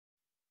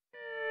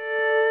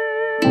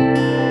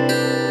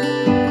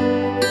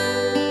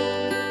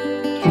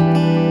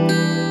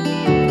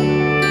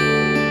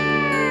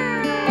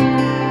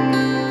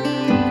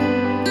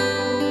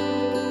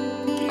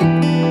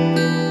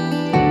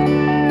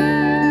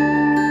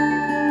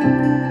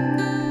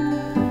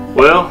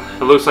Well,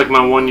 it looks like my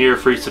 1-year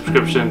free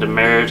subscription to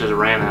Marriage has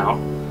ran out.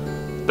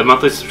 The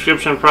monthly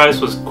subscription price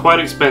was quite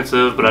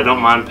expensive, but I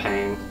don't mind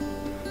paying.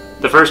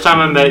 The first time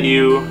I met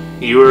you,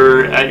 you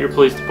were at your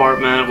police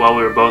department while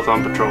we were both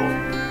on patrol.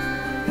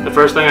 The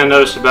first thing I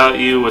noticed about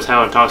you was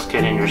how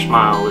intoxicating your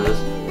smile is.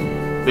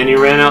 Then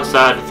you ran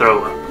outside to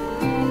throw up.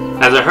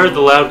 As I heard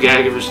the loud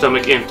gag of your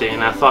stomach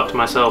emptying, I thought to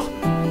myself,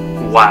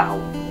 wow,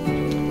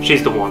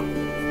 she's the one.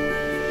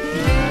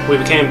 We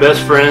became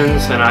best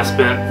friends, and I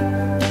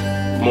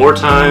spent more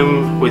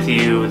time with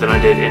you than I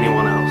did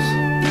anyone else.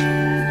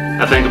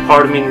 I think a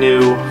part of me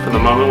knew from the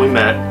moment we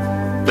met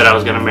that I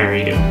was going to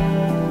marry you.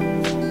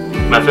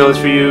 My feelings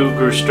for you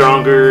grew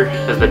stronger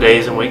as the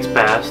days and weeks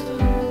passed.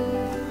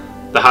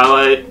 The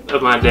highlight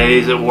of my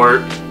days at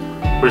work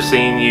were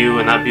seeing you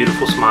and that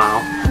beautiful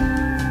smile.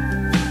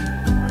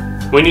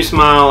 When you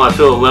smile, I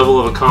feel a level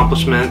of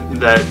accomplishment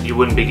that you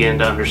wouldn't begin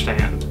to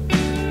understand.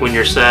 When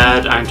you're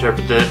sad, I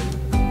interpret it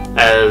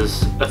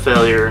as a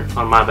failure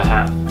on my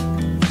behalf.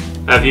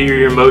 I view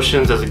your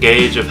emotions as a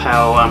gauge of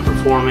how I'm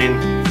performing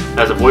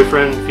as a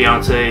boyfriend,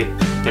 fiance,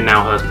 and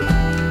now husband.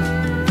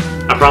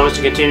 I promise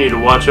to continue to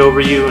watch over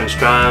you and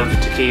strive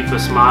to keep a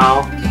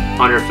smile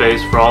on your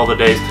face for all the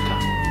days to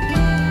come.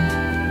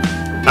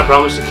 I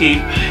promise to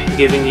keep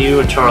giving you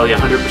and Charlie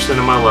 100%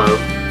 of my love.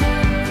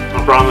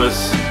 I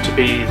promise to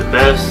be the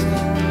best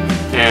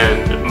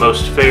and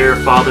most fair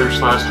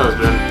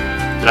father/husband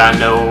that I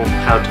know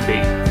how to be.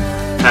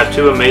 I have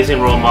 2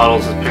 amazing role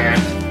models as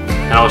parents,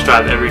 and I will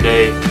strive every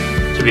day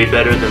to be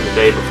better than the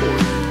day before.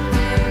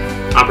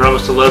 I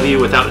promise to love you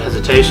without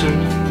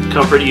hesitation,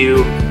 comfort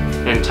you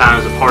in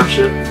times of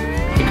hardship,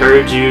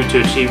 encourage you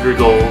to achieve your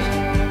goals,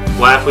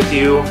 laugh with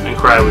you and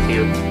cry with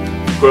you,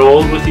 grow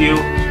old with you,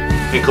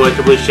 and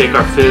collectively shake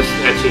our fists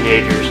at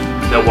teenagers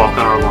that walk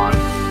on our lawn.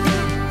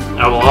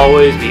 I will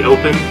always be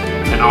open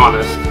and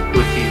honest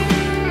with you.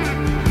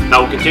 I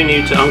will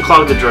continue to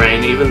unclog the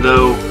drain even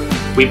though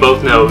we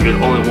both know you're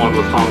the only one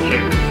with long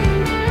hair.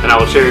 And I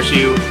will cherish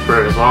you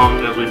for as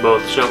long as we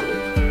both shall live.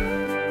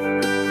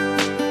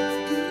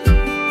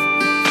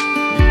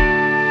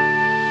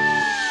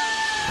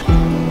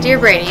 Dear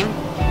Brady,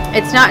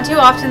 it's not too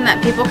often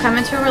that people come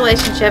into a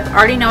relationship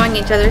already knowing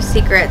each other's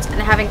secrets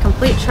and having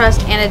complete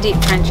trust and a deep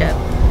friendship.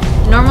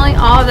 Normally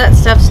all of that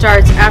stuff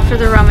starts after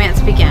the romance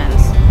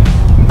begins.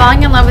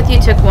 Falling in love with you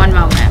took one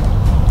moment.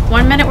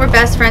 1 minute we're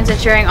best friends and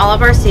sharing all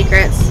of our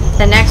secrets.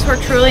 The next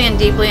we're truly and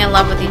deeply in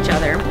love with each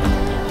other.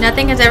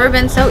 Nothing has ever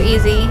been so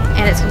easy,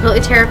 and it's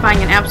completely terrifying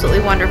and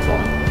absolutely wonderful.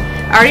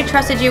 I already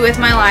trusted you with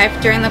my life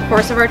during the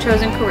course of our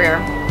chosen career,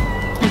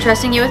 and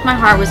trusting you with my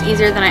heart was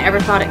easier than I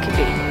ever thought it could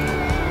be.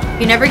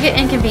 You never get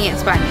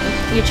inconvenienced by me.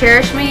 You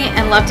cherish me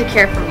and love to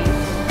care for me.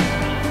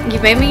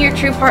 You've made me your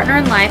true partner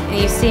in life, and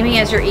you see me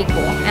as your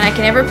equal, and I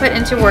can never put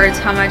into words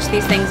how much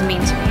these things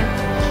mean to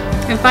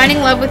me. In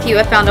finding love with you,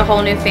 I found a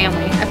whole new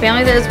family, a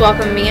family that has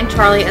welcomed me and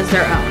Charlie as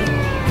their own.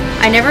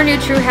 I never knew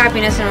true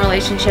happiness in a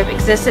relationship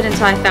existed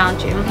until I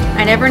found you.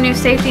 I never knew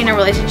safety in a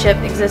relationship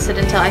existed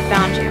until I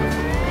found you.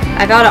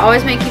 I vow to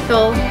always make you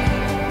feel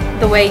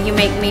the way you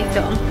make me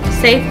feel.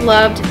 Safe,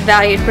 loved,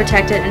 valued,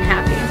 protected, and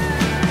happy.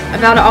 I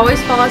vow to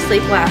always fall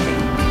asleep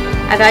laughing.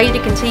 I vow you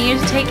to continue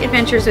to take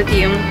adventures with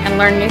you and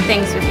learn new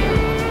things with you.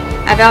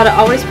 I vow to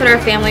always put our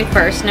family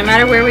first. No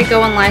matter where we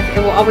go in life,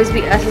 it will always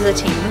be us as a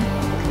team.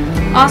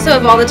 Also,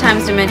 of all the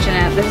times to mention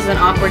it, this is an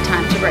awkward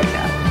time to break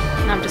up.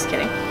 No, I'm just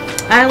kidding.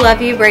 I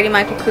love you, Brady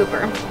Michael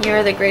Cooper. You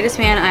are the greatest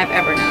man I've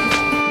ever known.